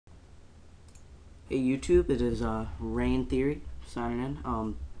Hey YouTube, it is Rain Theory signing in.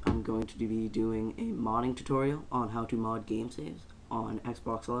 I'm going to be doing a modding tutorial on how to mod game saves on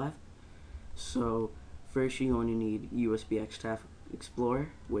Xbox Live. So first you're going to need USB Extract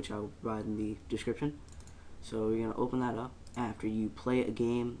Explorer, which I will provide in the description. So you're going to open that up after you play a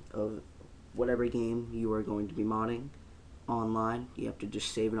game of whatever game you are going to be modding online. You have to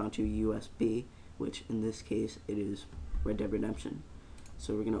just save it onto USB, which in this case it is Red Dead Redemption.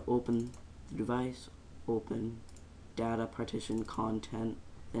 So we're going to open the device, open data partition content,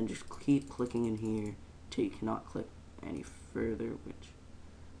 then just keep clicking in here till you cannot click any further, which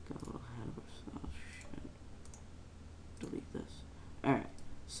got a little ahead of ourselves. Delete this. Alright,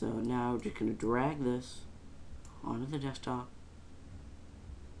 so now we're just going to drag this onto the desktop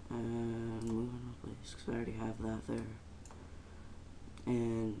and move it into place because I already have that there.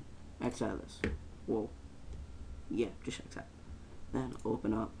 And X out of this. Whoa. Yeah, just X out. Then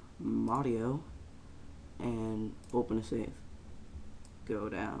open up modio and open a save. Go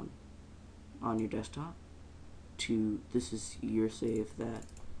down on your desktop to, this is your save that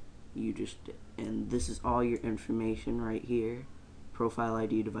you just did, and this is all your information right here: profile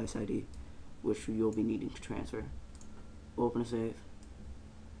ID, device ID, which you'll be needing to transfer. Open a save,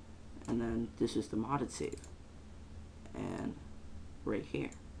 and then this is the modded save, and right here.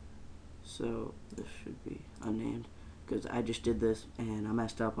 So this should be unnamed because I just did this and I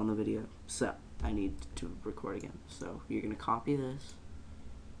messed up on the video, so I need to record again. So you're going to copy this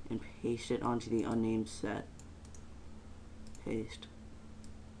and paste it onto the unnamed set. Paste.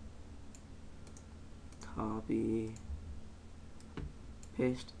 Copy.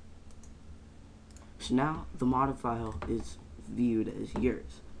 Paste. So now the modded file is viewed as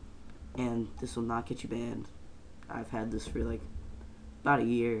yours, and this will not get you banned. I've had this for like about a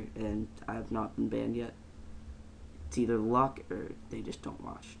year and I have not been banned yet. It's either luck or they just don't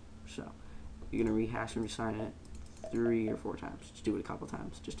watch. So you're gonna rehash and resign it 3 or 4 times. Just do it a couple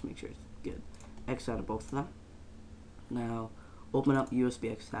times just to make sure it's good. X out of both of them. Now open up USB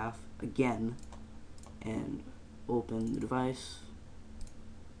Extract again and open the device,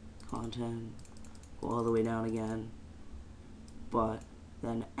 content, go all the way down again, but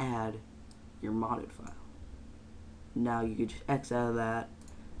then add your modded file. Now you could just X out of that,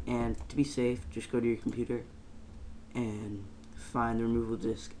 and to be safe, just go to your computer and find the removal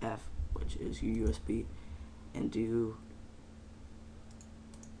disk F, which is your USB, and do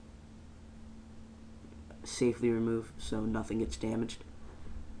safely remove so nothing gets damaged.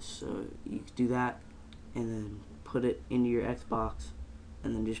 So you can do that and then put it into your Xbox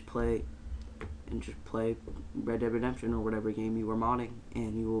and then just play Red Dead Redemption or whatever game you were modding,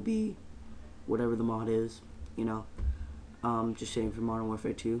 and you will be whatever the mod is, you know. Just saying, for Modern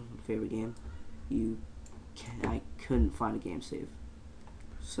Warfare 2, my favorite game, I couldn't find a game save.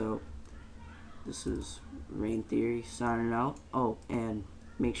 So this is Rain Theory signing out. Oh, and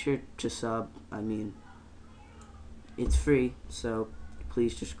make sure to sub. I mean, it's free, so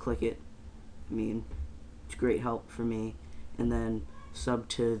please just click it. I mean, it's great help for me. And then sub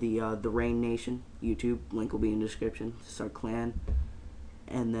to the Rain Nation YouTube. Link will be in the description. It's our clan.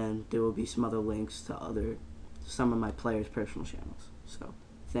 And then there will be some other links to some of my players' personal channels. So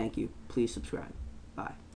thank you. Please subscribe. Bye.